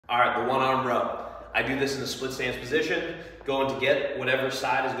All right, the one arm row. I do this in a split stance position, going to get whatever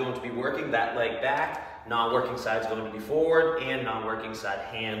side is going to be working, that leg back, non-working side is going to be forward, and non-working side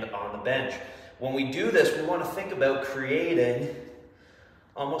hand on the bench. When we do this, we want to think about creating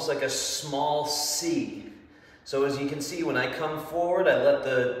almost like a small C. So as you can see, when I come forward, I let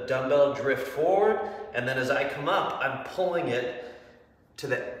the dumbbell drift forward, and then as I come up, I'm pulling it to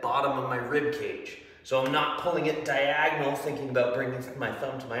the bottom of my rib cage. So I'm not pulling it diagonal, thinking about bringing my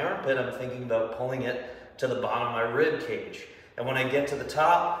thumb to my armpit, I'm thinking about pulling it to the bottom of my rib cage. And when I get to the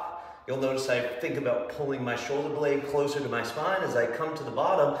top, you'll notice I think about pulling my shoulder blade closer to my spine. As I come to the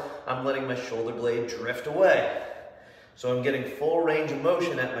bottom, I'm letting my shoulder blade drift away. So I'm getting full range of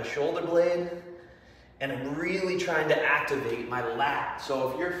motion at my shoulder blade, and I'm really trying to activate my lat.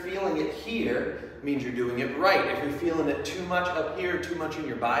 So if you're feeling it here, it means you're doing it right. If you're feeling it too much up here, too much in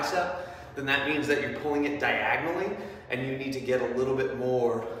your bicep, then that means that you're pulling it diagonally, and you need to get a little bit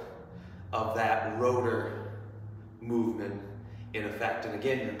more of that rotor movement in effect. And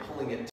again, you're pulling it